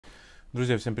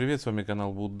Друзья, всем привет, с вами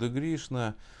канал Будда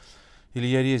Гришна.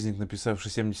 Илья Резник, написавший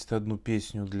 71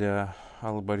 песню для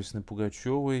Аллы Борисовны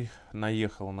Пугачевой,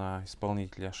 наехал на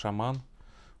исполнителя Shaman.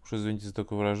 Уж извините за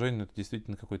такое выражение, но это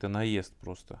действительно какой-то наезд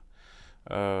просто.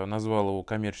 Назвал его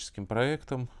коммерческим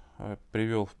проектом,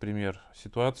 привел в пример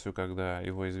ситуацию, когда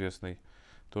его известный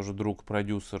тоже друг,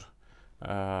 продюсер,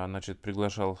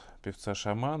 приглашал певца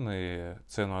Shaman, и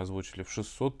цену озвучили в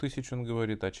 600 тысяч, он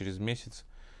говорит, а через месяц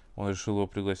он решил его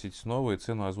пригласить снова, и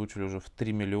цену озвучили уже в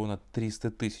 3 миллиона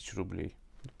 300 тысяч рублей.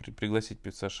 Пригласить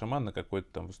певца Шаман на какое-то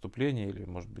там выступление, или,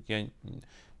 может быть,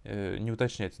 не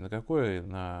уточняйте, на какое,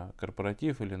 на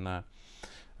корпоратив или на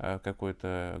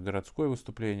какое-то городское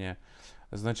выступление.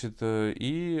 Значит,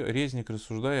 и Резник,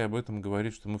 рассуждая об этом,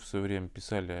 говорит, что мы в свое время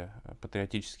писали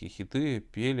патриотические хиты,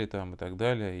 пели там и так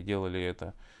далее, и делали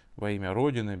это во имя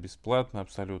Родины, бесплатно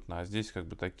абсолютно, а здесь как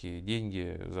бы такие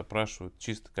деньги запрашивают,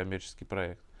 чисто коммерческий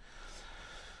проект.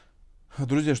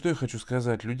 Друзья, что я хочу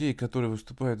сказать. Людей, которые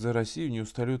выступают за Россию, не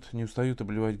устают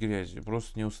обливать грязью.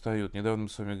 Просто не устают. Недавно мы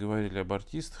с вами говорили об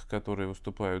артистах, которые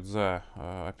выступают за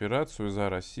операцию, за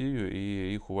Россию,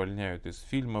 и их увольняют из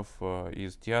фильмов,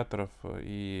 из театров.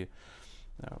 И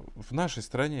в нашей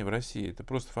стране, в России, это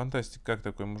просто фантастика, как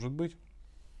такое может быть.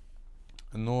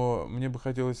 Но мне бы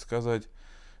хотелось сказать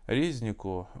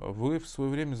Резнику: вы в свое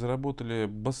время заработали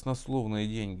баснословные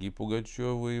деньги, и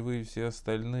Пугачева, и вы, и все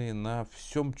остальные, на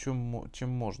всем, чем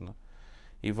можно.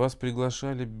 И вас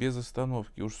приглашали без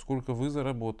остановки. Уж сколько вы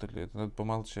заработали, это надо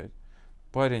помолчать.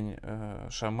 Парень,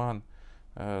 Шаман,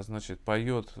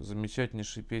 поет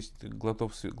замечательнейшие песни,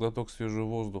 глоток свежего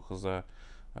воздуха. За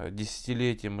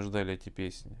десятилетия мы ждали эти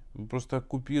песни. Мы просто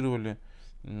оккупировали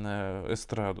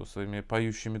эстраду своими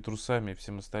поющими трусами и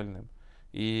всем остальным.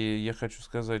 И я хочу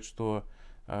сказать, что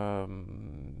он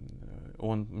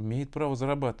имеет право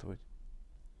зарабатывать.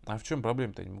 А в чем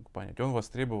проблема-то, я не могу понять. Он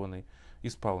востребованный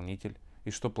исполнитель.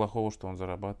 И что плохого, что он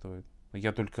зарабатывает?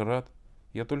 Я только рад.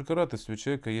 Я только рад, если у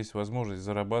человека есть возможность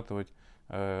зарабатывать.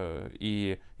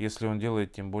 И если он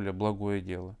делает тем более благое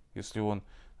дело. Если он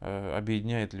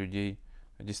объединяет людей,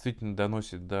 действительно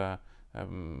доносит до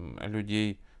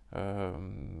людей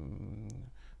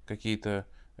какие-то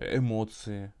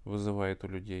эмоции, вызывает у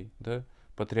людей, да,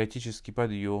 патриотический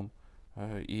подъем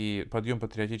и подъем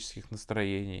патриотических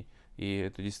настроений. И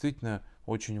это действительно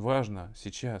очень важно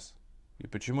сейчас. И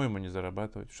почему ему не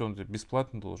зарабатывать? Что он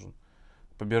бесплатно должен?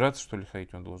 Побираться, что ли,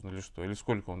 ходить он должен? Или что? Или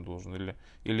сколько он должен?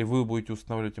 Или вы будете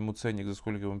устанавливать ему ценник, за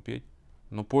сколько ему петь?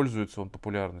 Но пользуется он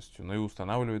популярностью, но и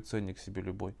устанавливает ценник себе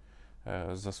любой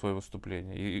за свое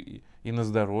выступление. И на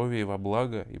здоровье, и во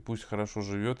благо, и пусть хорошо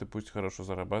живет, и пусть хорошо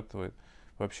зарабатывает.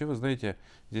 Вообще, вы знаете,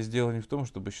 здесь дело не в том,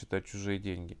 чтобы считать чужие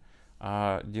деньги,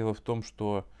 а дело в том,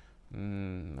 что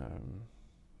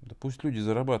да пусть люди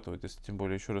зарабатывают, если тем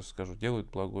более, еще раз скажу,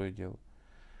 делают благое дело.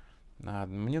 А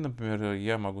мне, например,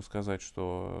 я могу сказать,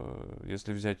 что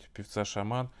если взять певца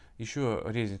Шаман, еще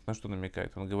Резник на что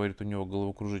намекает? Он говорит, у него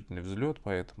головокружительный взлет,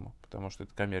 поэтому, потому что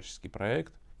это коммерческий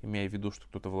проект, имея в виду, что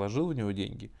кто-то вложил в него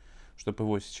деньги, чтобы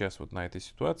его сейчас вот на этой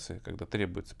ситуации, когда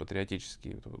требуется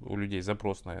патриотический, у людей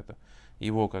запрос на это,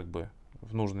 его как бы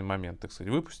в нужный момент, так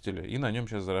сказать, выпустили, и на нем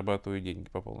сейчас зарабатывают деньги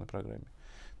по полной программе.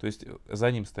 То есть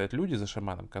за ним стоят люди, за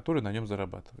Шаманом, которые на нем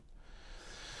зарабатывают.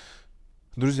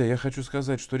 Друзья, я хочу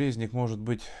сказать, что Резник, может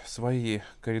быть, свои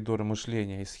коридоры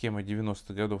мышления и схемы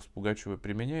 90-х годов с Пугачевой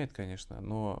применяет, конечно,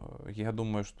 но я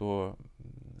думаю, что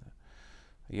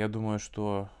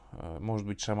может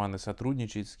быть, Шаман и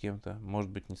сотрудничает с кем-то, может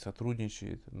быть, не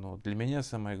сотрудничает, но для меня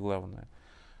самое главное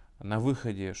на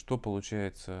выходе, что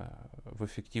получается в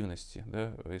эффективности,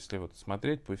 да, если вот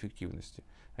смотреть по эффективности.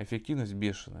 Эффективность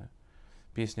бешеная.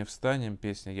 Песня «Встанем»,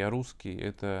 песня «Я русский»,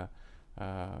 это,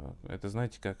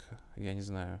 знаете, как, я не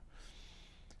знаю,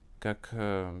 как,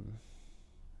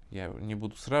 я не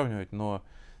буду сравнивать, но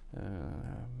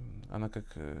она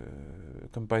как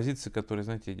композиция, которые,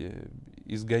 знаете,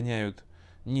 изгоняют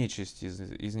нечисть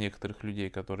из некоторых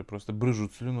людей, которые просто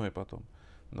брыжут слюной потом.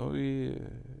 Ну и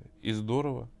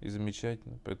здорово, и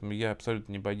замечательно. Поэтому я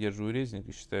абсолютно не поддерживаю Резник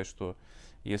и считаю, что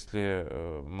если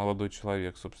молодой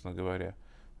человек, собственно говоря,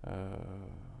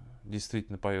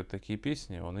 действительно поет такие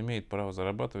песни, он имеет право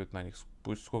зарабатывать на них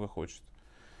пусть сколько хочет.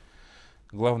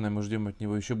 Главное, мы ждем от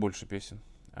него еще больше песен.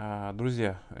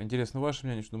 Друзья, интересно ваше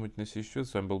мнение, что думаете на сей счет.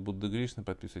 С вами был Будда Гришна.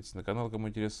 Подписывайтесь на канал, кому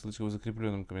интересно. Ссылочка в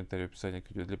закрепленном комментарии в описании к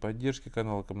видео для поддержки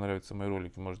канала. Кому нравятся мои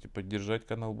ролики, можете поддержать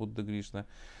канал Будда Гришна.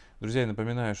 Друзья, я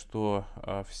напоминаю, что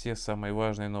все самые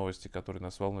важные новости, которые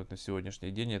нас волнуют на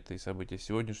сегодняшний день, это и события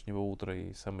сегодняшнего утра,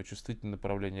 и самые чувствительные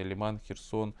направления Лиман,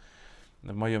 Херсон,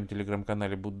 В моем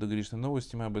телеграм-канале Будда Гришна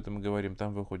новости, мы об этом и говорим.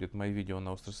 Там выходят мои видео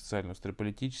на остросоциальные,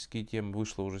 острополитические темы.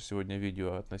 Вышло уже сегодня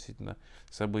видео относительно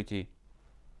событий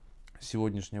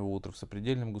сегодняшнего утра в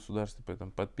сопредельном государстве.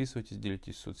 Поэтому подписывайтесь,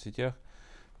 делитесь в соцсетях.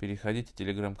 Переходите в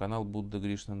телеграм-канал Будда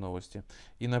Гришна новости.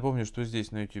 И напомню, что здесь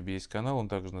на YouTube есть канал, он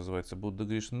также называется Будда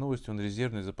Гришна новости. Он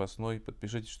резервный, запасной.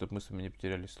 Подпишитесь, чтобы мы с вами не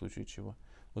потерялись в случае чего.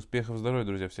 Успехов, здоровья,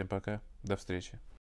 друзья. Всем пока. До встречи.